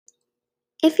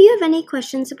If you have any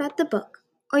questions about the book,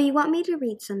 or you want me to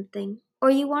read something,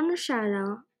 or you want a shout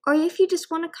out, or if you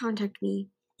just want to contact me,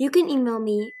 you can email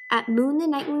me at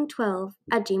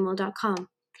moonthenightingale12@gmail.com.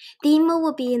 The email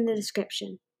will be in the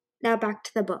description. Now back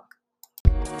to the book.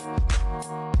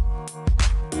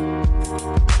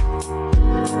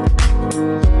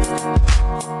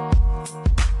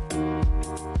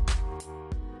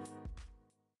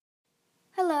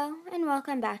 Hello, and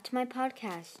welcome back to my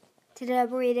podcast. Today I'll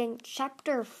be reading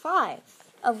Chapter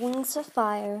 5 of Wings of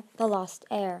Fire, The Lost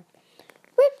Heir.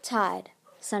 Riptide,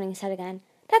 Sunny said again.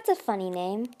 That's a funny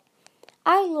name.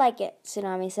 I like it,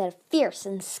 Tsunami said, fierce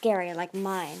and scary like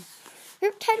mine.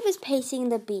 Riptide was pacing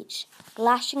the beach,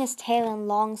 lashing his tail in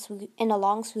a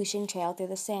long swooshing trail through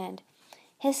the sand.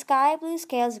 His sky-blue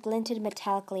scales glinted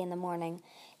metallically in the morning.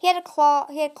 He had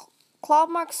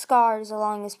claw-marked scars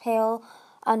along his pale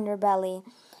underbelly,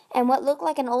 and what looked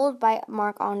like an old bite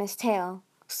mark on his tail.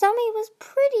 Tsunami was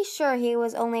pretty sure he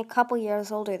was only a couple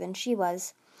years older than she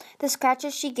was. The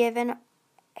scratches she'd given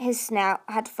his snout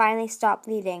had finally stopped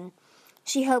bleeding.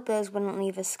 She hoped those wouldn't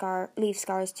leave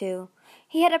scars too.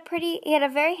 He had a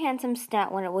very handsome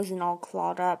snout when it wasn't all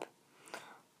clawed up.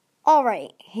 All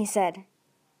right, he said.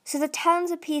 So the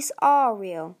talons of peace are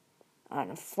real.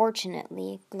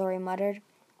 Unfortunately, Glory muttered.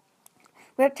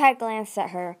 Riptide glanced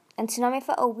at her, and Tsunami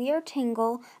felt a weird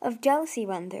tingle of jealousy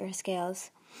run through her scales.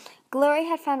 Glory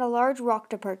had found a large rock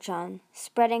to perch on,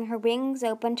 spreading her wings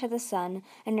open to the sun,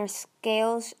 and her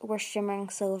scales were shimmering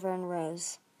silver and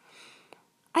rose.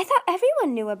 I thought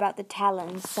everyone knew about the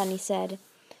talons, Sunny said.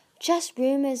 Just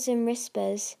rumors and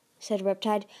whispers, said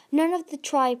Riptide. None of the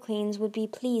tribe queens would be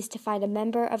pleased to find a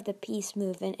member of the peace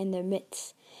movement in their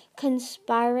midst.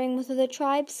 Conspiring with other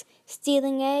tribes?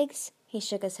 Stealing eggs? He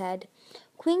shook his head.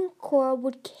 Queen Cora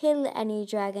would kill any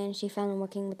dragon she found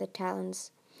working with the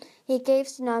talons. He gave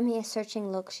Tsunami a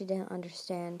searching look she didn't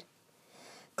understand.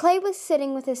 Clay was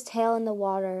sitting with his tail in the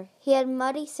water. He had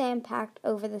muddy sand packed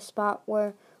over the spot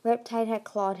where Riptide had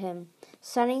clawed him.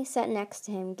 Sunny sat next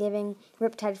to him, giving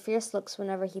Riptide fierce looks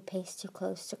whenever he paced too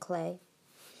close to Clay.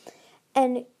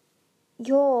 And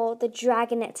you're the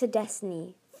dragonets of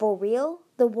destiny. For real?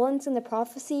 The ones in the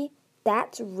prophecy?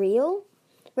 That's real?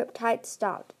 Riptide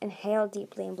stopped, inhaled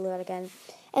deeply, and blew out again.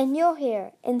 And you're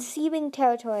here, in Sea-Wing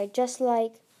territory, just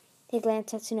like... He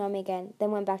glanced at Tsunami again,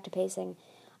 then went back to pacing.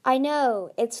 I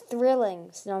know, it's thrilling,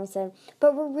 Tsunami said,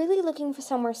 but we're really looking for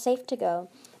somewhere safe to go.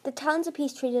 The Talons of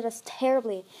Peace treated us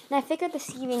terribly, and I figured the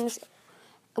Sea-Wings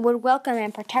would welcome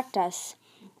and protect us.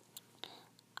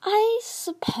 I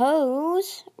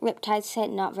suppose, Riptide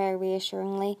said not very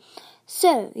reassuringly.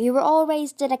 So, you were all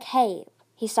raised in a cave?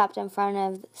 He stopped in front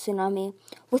of Tsunami.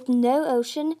 With no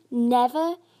ocean?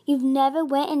 Never? You've never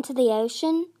went into the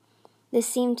ocean? This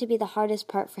seemed to be the hardest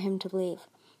part for him to believe.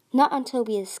 Not until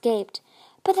we escaped.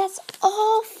 But that's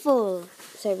awful,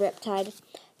 said Riptide.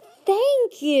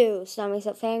 Thank you, Tsunami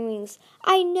said, fanning wings.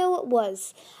 I know it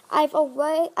was. I've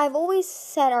always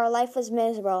said our life was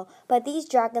miserable, but these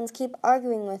dragons keep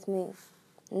arguing with me.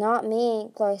 Not me,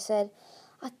 Glory said.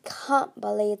 I can't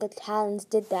believe the Talons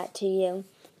did that to you,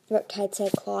 Riptide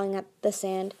said, clawing at the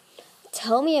sand.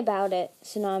 Tell me about it,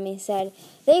 Tsunami said.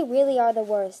 They really are the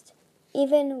worst.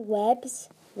 Even webs?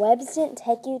 Webs didn't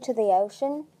take you to the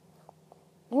ocean?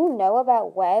 You know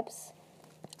about webs?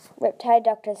 Riptide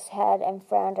ducked his head and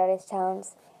frowned at his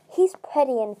talons. He's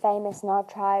pretty and famous in our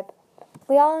tribe.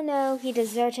 We all know he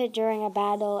deserted during a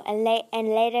battle, and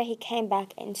later he came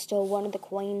back and stole one of the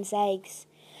queen's eggs.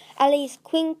 At least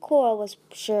Queen Cora was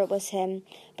sure it was him,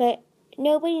 but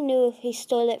nobody knew if he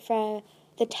stole it for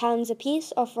the Talons of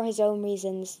Peace or for his own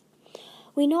reasons.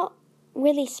 We're not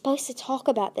really supposed to talk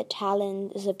about the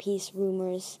Talons of Peace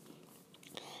rumors.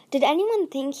 Did anyone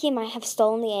think he might have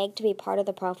stolen the egg to be part of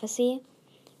the prophecy?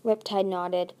 Riptide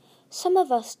nodded. Some of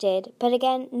us did, but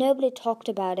again, nobody talked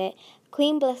about it.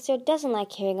 Queen Blister doesn't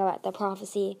like hearing about the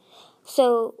prophecy,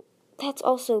 so that's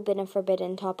also been a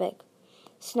forbidden topic.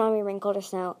 Tsunami wrinkled her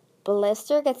snout.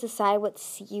 Blister gets to decide what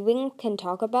Sea-Wing can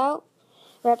talk about?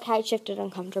 Riptide shifted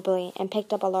uncomfortably and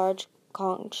picked up a large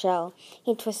conch shell.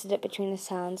 He twisted it between his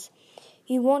hands.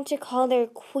 You want to call her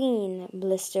Queen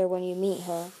Blister when you meet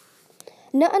her.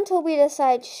 Not until we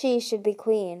decide she should be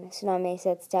queen, Tsunami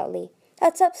said stoutly.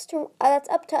 That's up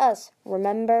to us,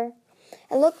 remember?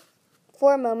 And looked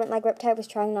for a moment like Riptide was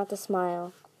trying not to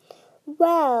smile.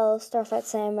 Well, Starflight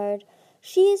stammered,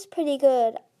 she's pretty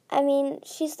good. I mean,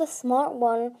 she's the smart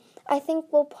one. I think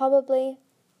we'll probably...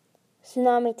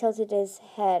 Tsunami tilted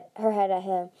her head at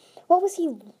him. What was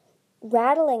he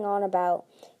rattling on about?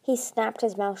 He snapped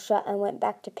his mouth shut and went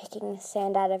back to picking the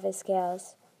sand out of his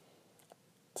scales.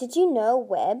 Did you know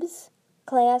webs?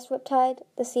 Clay asked Riptide.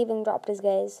 The sea wing dropped his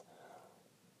gaze.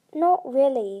 Not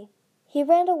really. He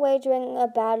ran away during a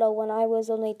battle when I was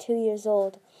only 2 years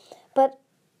old. But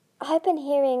I've been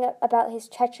hearing about his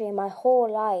treachery my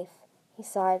whole life, he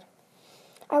sighed.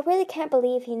 I really can't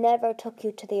believe he never took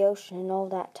you to the ocean in all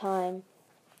that time.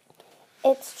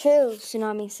 It's true,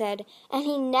 Tsunami said, and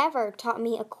he never taught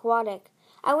me aquatic.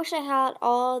 I wish I had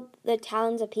all the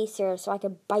talons of Peace here so I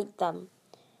could bite them.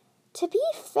 To be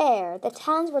fair, the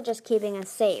talons were just keeping us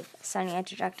safe, Sunny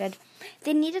interjected.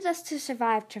 They needed us to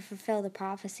survive to fulfill the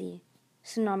prophecy.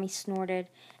 Tsunami snorted,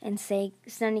 and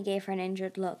Sunny gave her an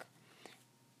injured look.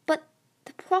 But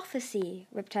the prophecy,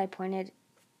 Riptide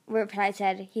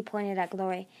said. He pointed at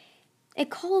Glory. It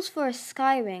calls for a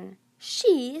skywing.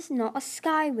 She's not a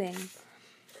skywing.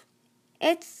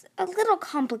 It's a little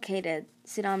complicated,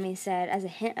 Tsunami said, as a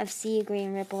hint of sea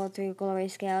green rippled through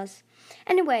Glory's scales.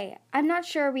 Anyway, I'm not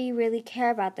sure we really care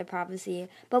about the prophecy,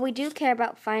 but we do care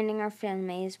about finding our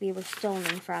families we were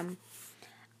stolen from.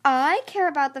 I care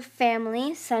about the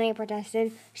family, Sunny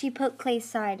protested. She poked Clay's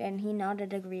side, and he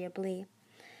nodded agreeably.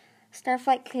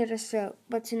 Starflight cleared his throat,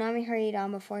 but Tsunami hurried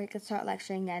on before he could start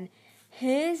lecturing again.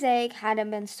 His egg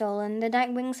hadn't been stolen. The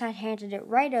Nightwings had handed it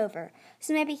right over,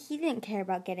 so maybe he didn't care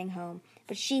about getting home,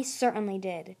 but she certainly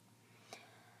did.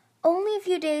 Only a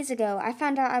few days ago, I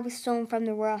found out I was stolen from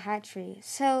the Royal Hatchery,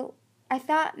 so I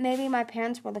thought maybe my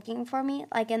parents were looking for me,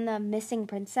 like in the Missing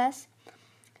Princess.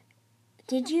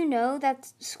 Did you know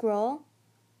that scroll?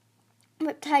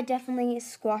 Riptide definitely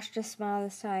squashed a smile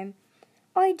this time.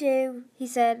 I do, he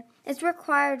said. It's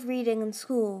required reading in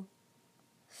school.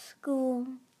 School,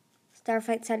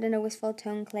 Starflight said in a wistful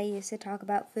tone Clay used to talk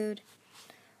about food.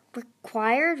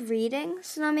 Required reading?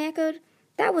 Tsunami echoed.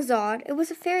 That was odd. It was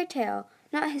a fairy tale,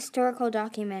 not a historical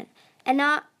document, and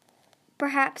not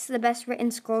perhaps the best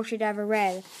written scroll she'd ever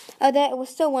read, although it was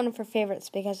still one of her favorites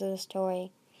because of the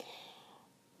story.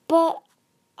 But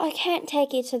I can't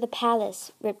take you to the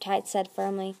palace, Riptide said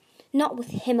firmly. Not with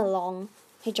him along.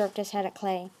 He jerked his head at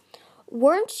Clay.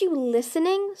 Weren't you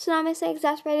listening? Tsunami said,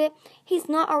 exasperated. He's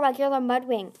not a regular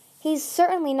Mudwing. He's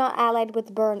certainly not allied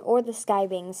with Burn or the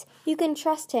Skywings. You can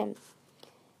trust him.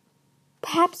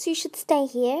 Perhaps you should stay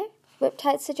here,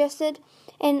 Riptide suggested,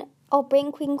 and I'll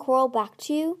bring Queen Coral back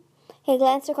to you. He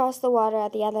glanced across the water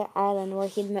at the other island where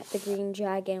he'd met the green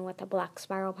dragon with the black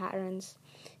spiral patterns.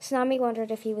 Tsunami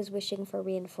wondered if he was wishing for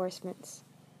reinforcements.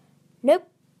 Nope,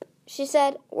 she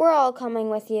said. We're all coming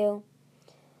with you.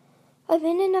 I've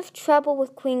been in enough trouble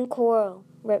with Queen Coral,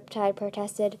 Riptide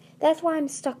protested. That's why I'm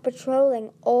stuck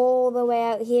patrolling all the way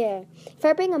out here. If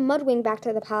I bring a Mudwing back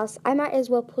to the palace, I might as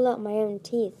well pull out my own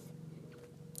teeth.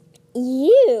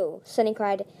 You, Sunny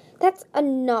cried. That's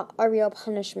not a real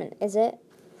punishment, is it?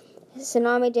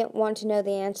 Tsunami didn't want to know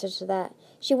the answer to that.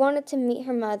 She wanted to meet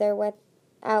her mother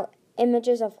without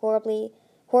images of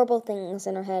horrible things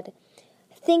in her head.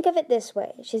 Think of it this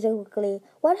way, she said quickly.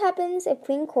 What happens if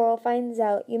Queen Coral finds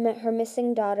out you met her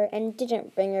missing daughter and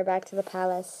didn't bring her back to the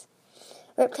palace?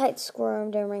 Riptide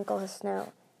squirmed and wrinkled his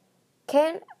snout.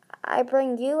 Can't I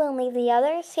bring you and leave the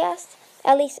others? He asked.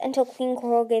 At least until Queen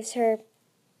Coral gives her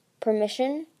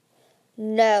permission?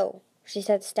 No, she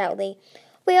said stoutly.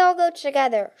 We all go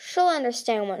together. She'll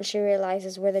understand once she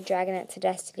realizes we're the Dragonets of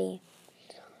Destiny.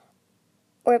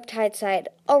 Riptide sighed.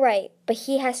 All right, but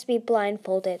he has to be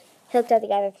blindfolded. He looked at the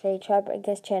other three, rubbing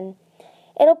his chin.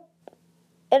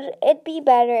 It'd be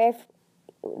better if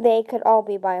they could all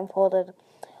be blindfolded.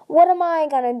 What am I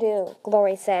gonna do?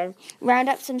 Glory said. Round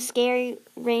up some scary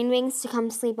rainwings to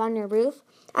come sleep on your roof?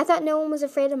 I thought no one was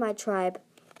afraid of my tribe.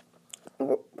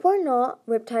 We're not,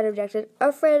 Riptide objected.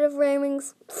 Afraid of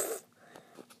rainwings? Pfft.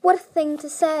 What a thing to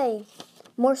say.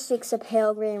 More streaks of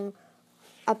pale green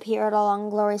appeared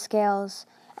along Glory's scales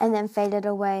and then faded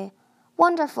away.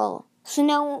 Wonderful. So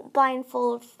no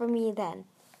blindfold for me then.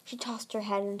 She tossed her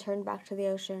head and turned back to the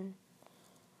ocean.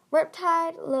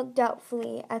 Riptide looked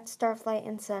doubtfully at Starflight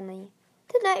and Sunny.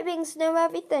 The Nightwings know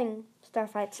everything,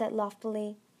 Starflight said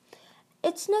loftily.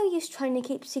 It's no use trying to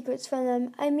keep secrets from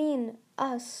them. I mean,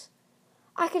 us.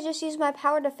 I could just use my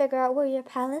power to figure out where your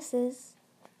palace is.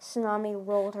 Tsunami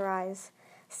rolled her eyes.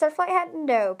 Starflight had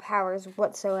no powers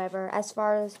whatsoever as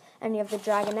far as any of the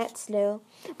Dragonets knew,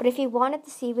 but if he wanted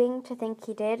the Sea Wing to think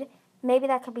he did, maybe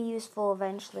that could be useful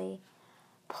eventually.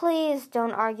 Please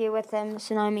don't argue with him,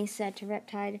 Tsunami said to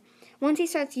Riptide. Once he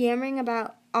starts yammering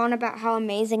about how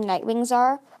amazing Nightwings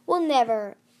are, we'll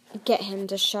never get him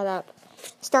to shut up.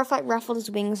 Starflight ruffled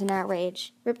his wings in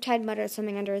outrage. Riptide muttered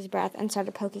something under his breath and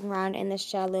started poking around in the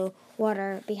shallow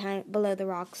water below the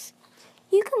rocks.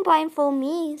 You can blindfold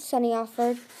me, Sunny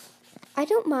offered. I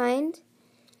don't mind.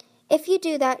 If you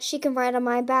do that, she can ride on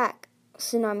my back.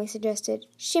 Tsunami suggested.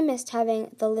 She missed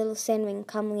having the little sandwing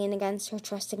come lean against her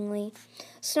trustingly.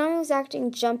 Tsunami was acting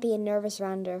jumpy and nervous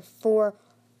around her for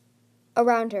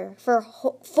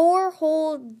 4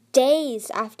 whole days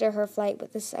after her flight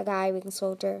with the Sky Wing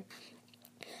soldier,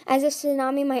 as if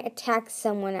Tsunami might attack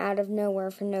someone out of nowhere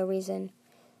for no reason.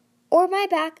 Or my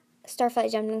back.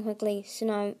 Starflight jumped in quickly.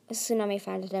 Tsunami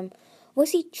frowned at him.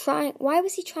 Why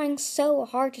was he trying so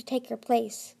hard to take her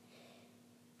place?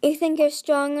 You think you're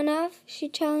strong enough? She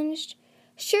challenged.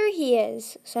 Sure he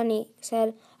is, Sunny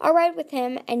said. I'll ride with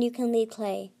him and you can lead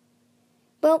Clay.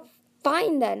 Well,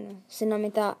 fine then,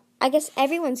 Tsunami thought. I guess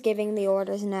everyone's giving the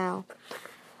orders now.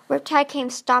 Riptide came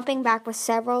stomping back with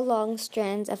several long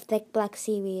strands of thick black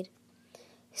seaweed.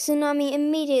 Tsunami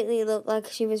immediately looked like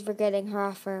she was regretting her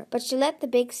offer, but she let the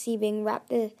big sea wing wrap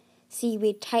the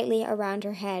seaweed tightly around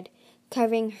her head,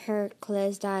 covering her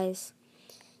closed eyes.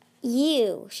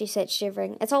 Ew, she said,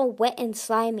 shivering. It's all wet and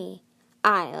slimy.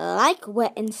 I like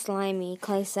wet and slimy,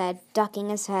 Clay said, ducking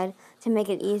his head to make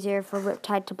it easier for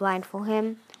Riptide to blindfold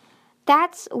him.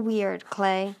 That's weird,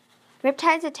 Clay.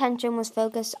 Riptide's attention was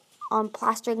focused on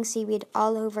plastering seaweed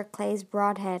all over Clay's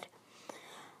broad head.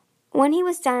 When he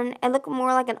was done, it looked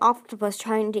more like an octopus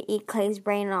trying to eat Clay's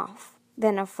brain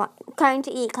than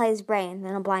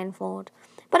a blindfold.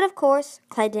 But of course,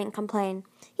 Clay didn't complain.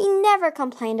 He never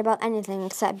complained about anything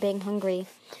except being hungry.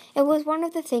 It was one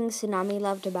of the things Tsunami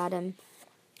loved about him.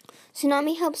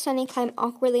 Tsunami helped Sunny climb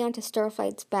awkwardly onto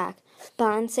Starflight's back,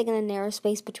 balancing in the narrow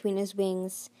space between his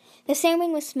wings. The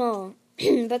sandwing was small,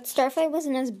 but Starflight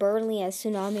wasn't as burly as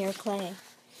Tsunami or Clay.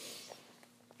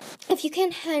 If you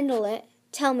can't handle it,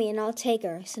 tell me and I'll take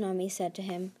her, Tsunami said to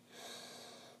him.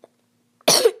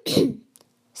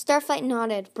 Starflight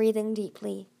nodded, breathing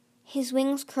deeply. His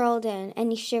wings curled in,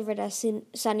 and he shivered as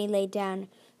Sunny lay down,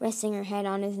 resting her head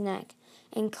on his neck,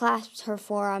 and clasped her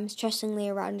forearms trustingly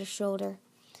around his shoulder.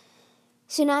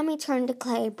 Tsunami turned to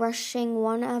Clay, brushed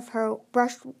one of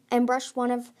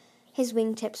his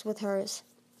wingtips with hers.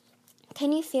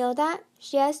 Can you feel that?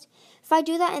 She asked. If I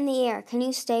do that in the air, can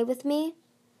you stay with me?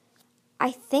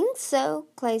 I think so,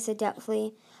 Clay said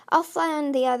doubtfully. I'll fly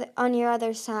on your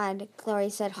other side, Glory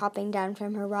said, hopping down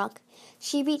from her rock.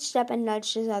 She reached up and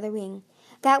nudged his other wing.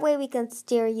 That way we can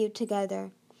steer you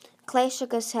together. Clay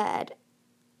shook his head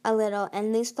a little,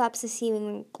 and loose flaps of sea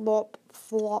wing glop,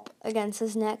 flop against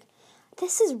his neck.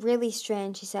 This is really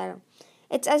strange, he said.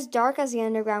 It's as dark as the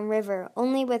underground river,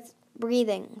 only with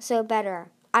breathing, so better.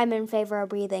 I'm in favor of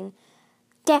breathing.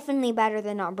 Definitely better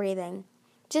than not breathing.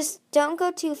 Just don't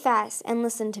go too fast and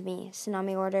listen to me,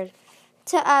 Tsunami ordered.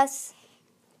 To us,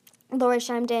 Laura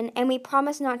chimed in, and we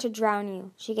promise not to drown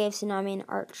you. She gave Tsunami an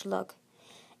arch look.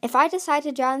 If I decide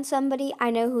to drown somebody, I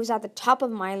know who's at the top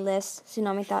of my list,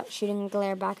 Tsunami thought, shooting a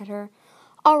glare back at her.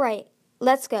 All right,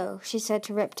 let's go, she said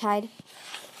to Riptide.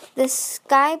 The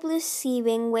sky-blue sea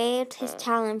wing waved his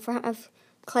tail in front of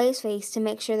Clay's face to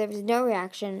make sure there was no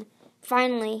reaction.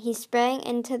 Finally, he sprang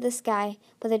into the sky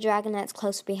with the dragonets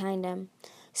close behind him.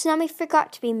 Tsunami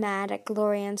forgot to be mad at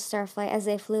Glory and Starflight as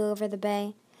they flew over the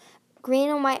bay. Green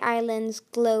and white islands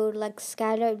glowed like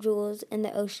scattered jewels in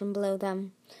the ocean below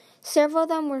them. Several of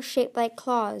them were shaped like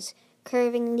claws,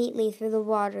 curving neatly through the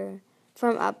water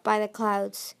from up by the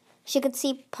clouds. She could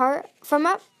see part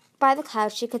of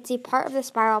the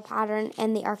spiral pattern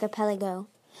in the archipelago.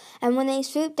 And when they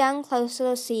swooped down close to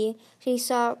the sea, she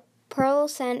saw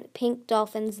pearl-scent pink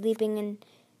dolphins leaping in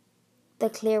the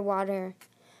clear water.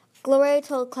 Glory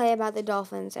told Clay about the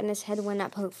dolphins, and his head went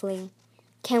up hopefully.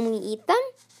 Can we eat them?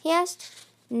 He asked.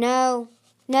 No,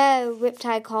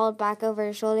 Riptide called back over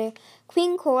his shoulder.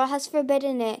 Queen Coral has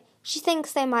forbidden it. She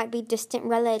thinks they might be distant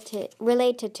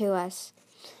related to us.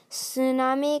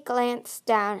 Tsunami glanced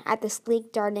down at the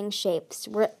sleek darting shapes.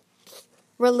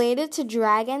 Related to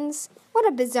dragons? What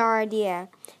a bizarre idea.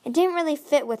 It didn't really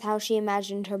fit with how she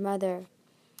imagined her mother.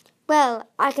 Well,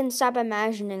 I can stop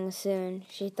imagining soon,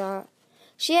 she thought.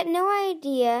 She had no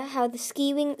idea how the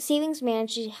sea wings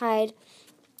managed to hide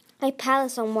a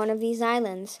palace on one of these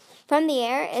islands. From the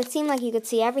air, it seemed like you could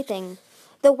see everything.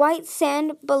 The white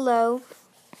sand below,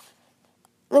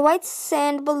 the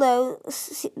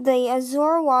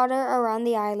azure water around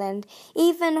the island,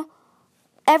 even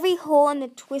every hole in the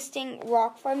twisting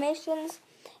rock formations,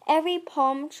 every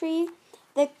palm tree,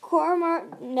 the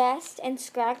cormorant nest and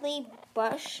scraggly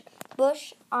bush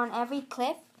on every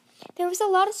cliff. There was a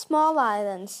lot of small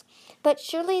islands, but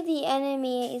surely the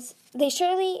enemy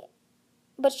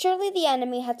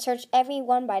had searched every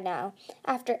one by now,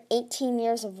 after 18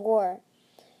 years of war.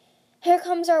 Here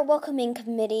comes our welcoming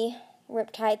committee,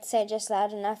 Riptide said just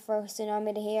loud enough for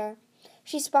Tsunami to hear.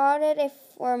 She spotted a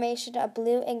formation of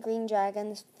blue and green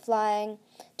dragons flying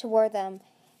toward them,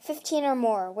 15 or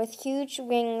more, with huge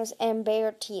wings and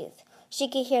bared teeth. She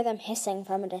could hear them hissing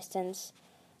from a distance.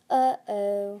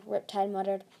 "Uh-oh," Riptide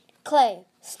muttered. "Clay,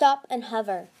 stop and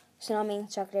hover," Tsunami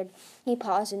instructed. He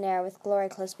paused in air with Glory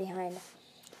close behind.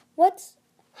 "What's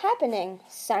happening?"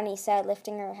 Sunny said,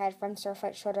 lifting her head from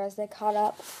Starflight's shoulder as they caught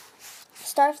up.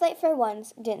 Starflight, for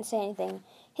once, didn't say anything.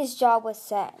 His jaw was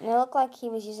set, and it looked like he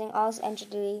was using all his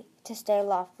energy to stay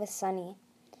aloft with Sunny.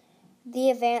 "The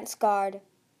advance guard,"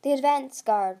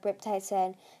 Riptide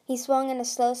said. He swung in a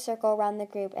slow circle around the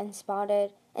group and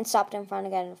stopped in front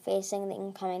again, facing the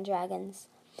incoming dragons.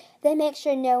 "They make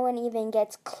sure no one even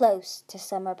gets close to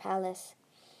Summer Palace."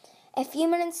 A few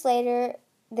minutes later,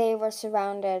 they were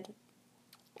surrounded.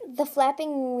 The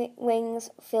flapping wings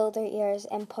filled their ears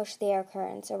and pushed the air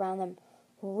currents around them.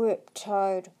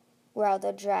 "Riptide," growled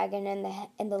the dragon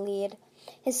in the lead.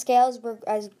 His scales were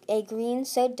a green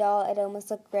so dull it almost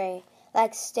looked gray,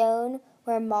 like stone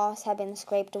where moss had been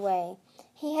scraped away.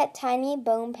 He had tiny,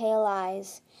 bone-pale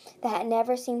eyes that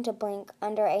never seemed to blink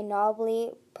under a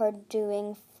knobbly,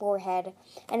 protruding forehead,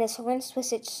 and his horns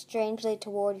twisted strangely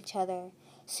toward each other.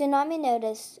 Tsunami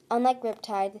noticed, unlike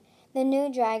Riptide, the new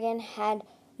dragon had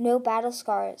no battle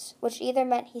scars, which either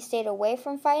meant he stayed away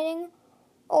from fighting,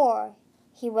 or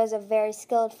he was a very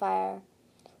skilled fighter.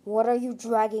 "What are you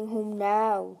dragging home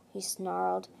now?" he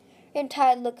snarled.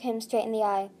 Riptide looked him straight in the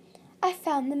eye. I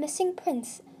found the missing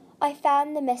princess."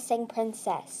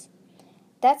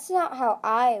 That's not how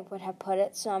I would have put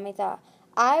it, Tsunami thought.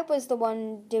 I was the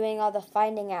one doing all the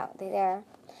finding out there.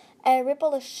 A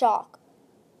ripple of shock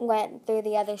went through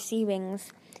the other sea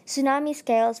wings. Tsunami's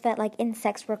scales felt like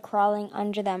insects were crawling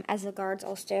under them as the guards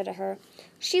all stared at her.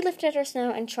 She lifted her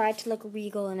snout and tried to look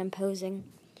regal and imposing.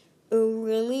 "Oh,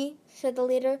 really?" said the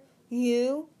leader.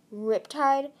 "You,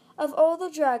 Riptide, of all the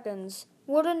dragons?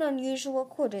 What an unusual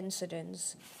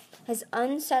coincidence." His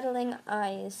unsettling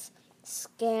eyes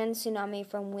scanned Tsunami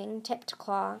from wing-tip to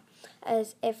claw,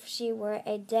 as if she were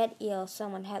a dead eel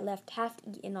someone had left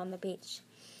half-eaten on the beach.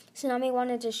 Tsunami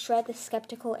wanted to shred the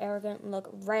skeptical, arrogant look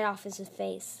right off his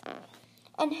face.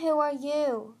 "And who are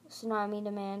you?" Tsunami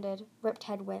demanded.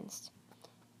 Riptide winced.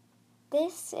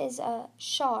 "This is a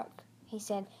shark," he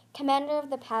said, "commander of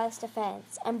the palace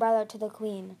defense and brother to the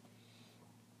queen."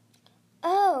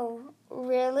 "Oh,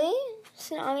 really?"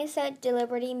 Tsunami said,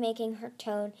 deliberately making her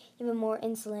tone even more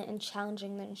insolent and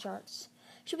challenging than Shark's.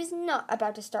 She was not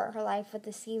about to start her life with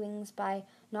the Sea Wings by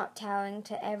not bowing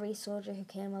to every soldier who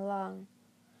came along,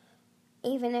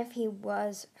 even if he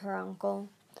was her uncle.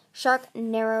 Shark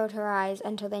narrowed her eyes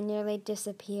until they nearly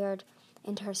disappeared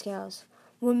into her scales.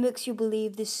 "What makes you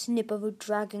believe this snip of a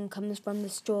dragon comes from the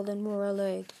stolen royal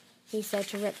egg?" he said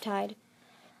to Riptide.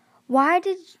 "Why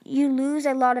did you lose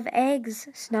a lot of eggs?"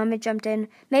 Tsunami jumped in.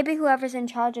 "Maybe whoever's in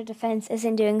charge of defense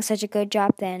isn't doing such a good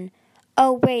job then."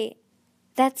 "Oh, wait,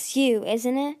 that's you,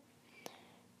 isn't it?"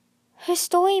 "Her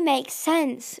story makes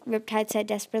sense," Riptide said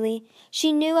desperately.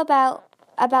 "She knew about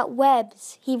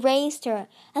webs. He raised her,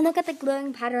 and look at the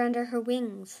glowing pattern under her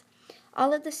wings."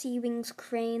 All of the sea wings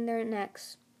craned their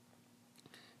necks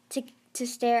to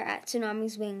stare at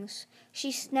Tsunami's wings.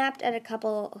 She snapped at a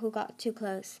couple who got too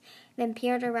close, then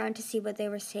peered around to see what they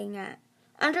were staring at.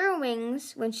 Under her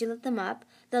wings, when she lit them up,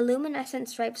 the luminescent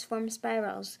stripes formed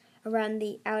spirals around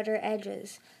the outer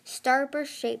edges.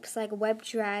 Starburst shapes like webbed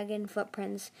dragon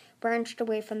footprints branched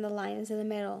away from the lines in the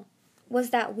middle. Was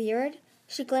that weird?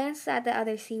 She glanced at the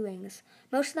other sea wings.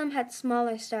 Most of them had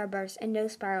smaller starbursts and no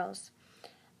spirals.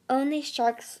 Only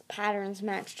Shark's patterns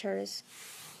matched hers.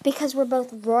 "Because we're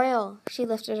both royal," she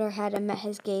lifted her head and met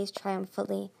his gaze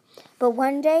triumphantly. "But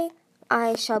one day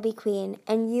I shall be queen,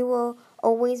 and you will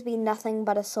always be nothing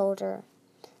but a soldier."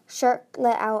 Shark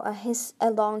let out a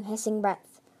long hissing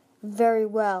breath. "Very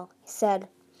well," he said.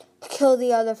 "Kill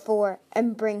the other 4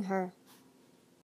 and bring her."